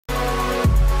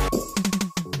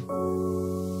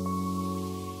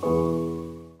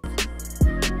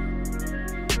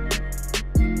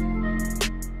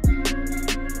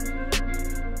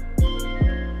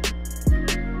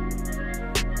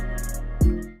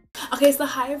Okay, so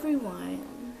hi everyone.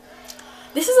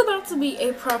 This is about to be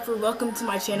a proper welcome to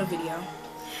my channel video.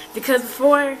 Because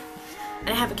before, I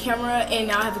didn't have a camera, and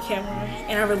now I have a camera,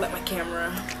 and I really like my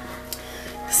camera.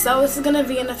 So this is gonna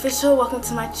be an official welcome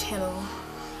to my channel.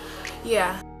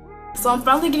 Yeah. So I'm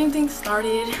finally getting things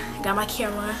started. Got my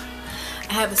camera.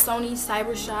 I have a Sony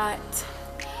CyberShot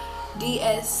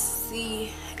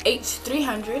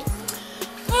DSC-H300.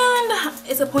 And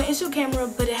it's a point and shoot camera,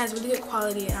 but it has really good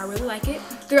quality and I really like it.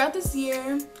 Throughout this year,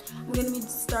 I'm going to be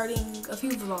starting a few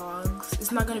vlogs.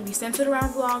 It's not going to be centered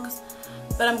around vlogs,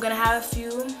 but I'm going to have a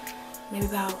few, maybe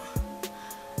about,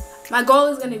 my goal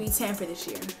is going to be 10 for this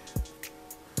year.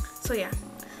 So yeah,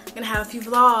 I'm going to have a few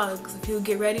vlogs, a few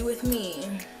get ready with me,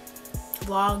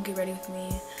 vlog get ready with me,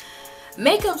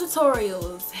 makeup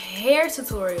tutorials, hair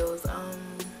tutorials,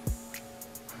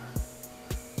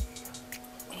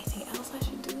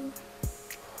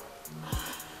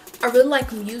 I really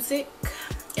like music,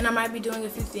 and I might be doing a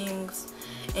few things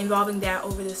involving that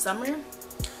over the summer.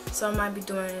 So I might be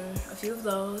doing a few of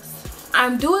those.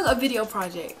 I'm doing a video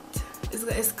project.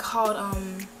 It's called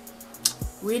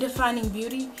Redefining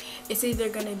Beauty. It's either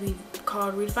gonna be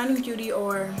called Redefining Beauty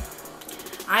or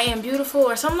I Am Beautiful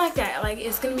or something like that. Like,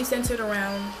 it's gonna be centered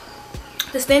around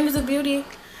the standards of beauty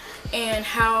and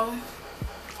how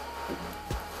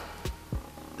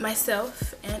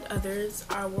myself and others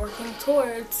are working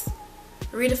towards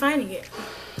redefining it.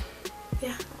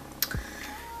 Yeah,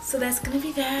 so that's gonna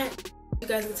be that. You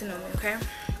guys get to know me, okay?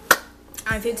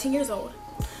 I'm 15 years old.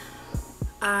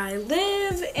 I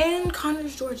live in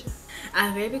Connors, Georgia. I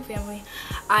have a very big family.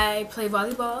 I play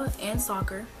volleyball and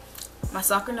soccer. My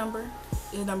soccer number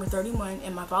is number 31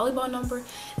 and my volleyball number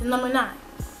is number 9.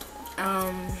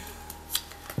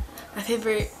 My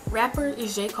favorite rapper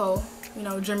is J. Cole. You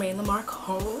know, Jermaine Lamar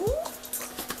Cole.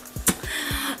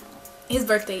 His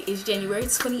birthday is January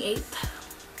 28th.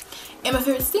 And my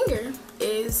favorite singer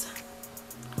is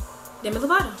Demi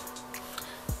Lovato.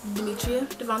 Demetria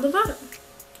Devon Lovato.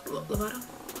 Lovato.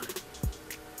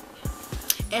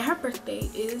 And her birthday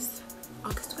is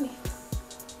August 20th.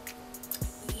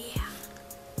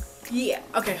 Yeah,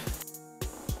 okay.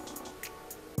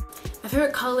 My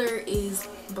favorite color is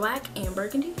black and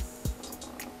burgundy.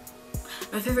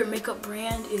 My favorite makeup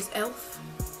brand is e.l.f.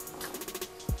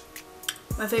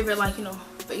 My favorite, like, you know,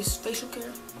 facial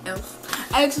care,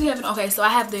 e.l.f. I actually have, okay, so I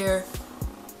have their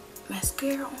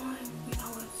mascara on, you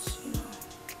know, it's, you know,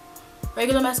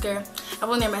 regular mascara. I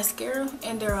want their mascara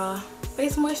and their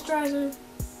face moisturizer,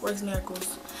 works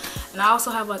miracles. And I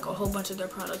also have like a whole bunch of their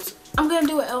products. I'm gonna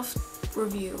do an e.l.f.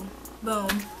 review. Boom.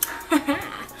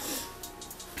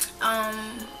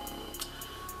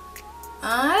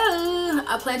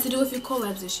 I plan to do a few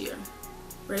collabs this year,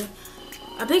 right?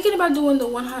 I'm thinking about doing the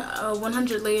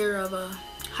 100 layer of a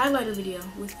highlighter video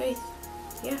with Faith.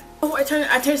 Yeah. Oh, I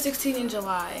turned 16 in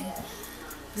July.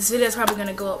 This video is probably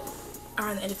gonna go up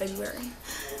around the end of February.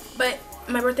 But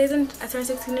my birthday's I turned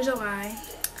 16 in July.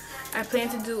 I plan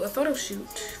to do a photo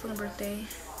shoot for my birthday,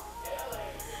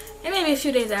 and maybe a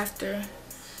few days after,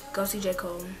 go see J.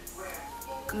 Cole.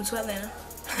 Coming to Atlanta.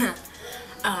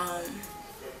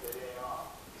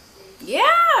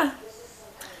 Yeah,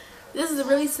 this is a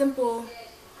really simple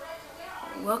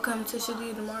welcome to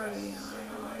ShadiaDamara video.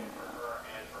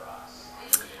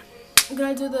 I'm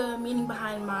gonna do the meaning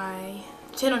behind my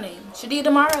channel name,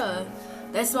 ShadiaDamara.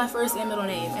 That's my first and middle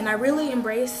name, and I really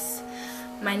embrace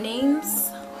my names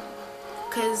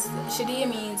because Shadia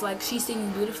means like she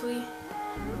sings beautifully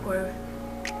or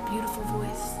beautiful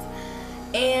voice.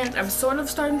 And I'm sort of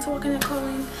starting to walk in that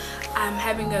calling. I'm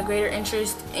having a greater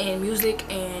interest in music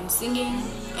and singing,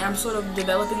 and I'm sort of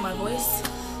developing my voice.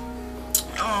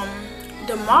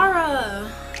 Damara,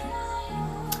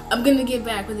 I'm gonna get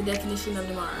back with the definition of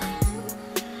Damara,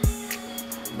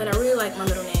 but I really like my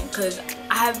middle name because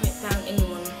I haven't found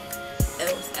anyone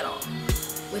else at all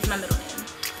with my middle name.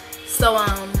 So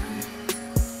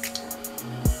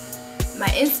my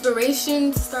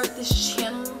inspiration to start this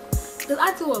channel, because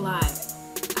I do a lot.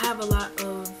 I have a lot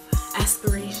of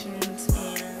aspirations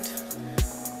and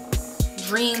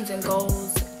dreams and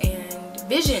goals and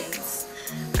visions.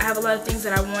 I have a lot of things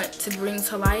that I want to bring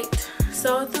to light.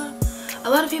 So I thought a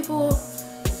lot of people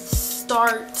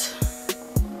start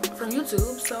from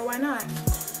YouTube, so why not?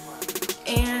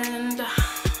 And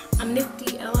I'm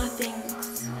nifty at a lot of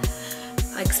things,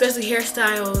 like especially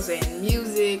hairstyles and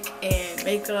music and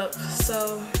makeup.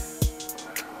 So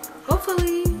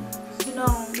hopefully, you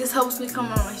know, this helps me come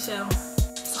on my show.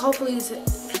 So hopefully this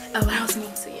allows me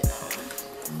to, you know,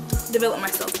 develop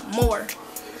myself more.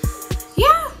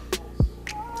 Yeah.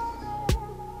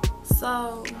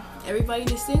 So everybody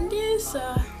to sing this,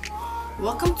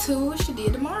 Welcome to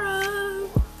ShadiaDamara.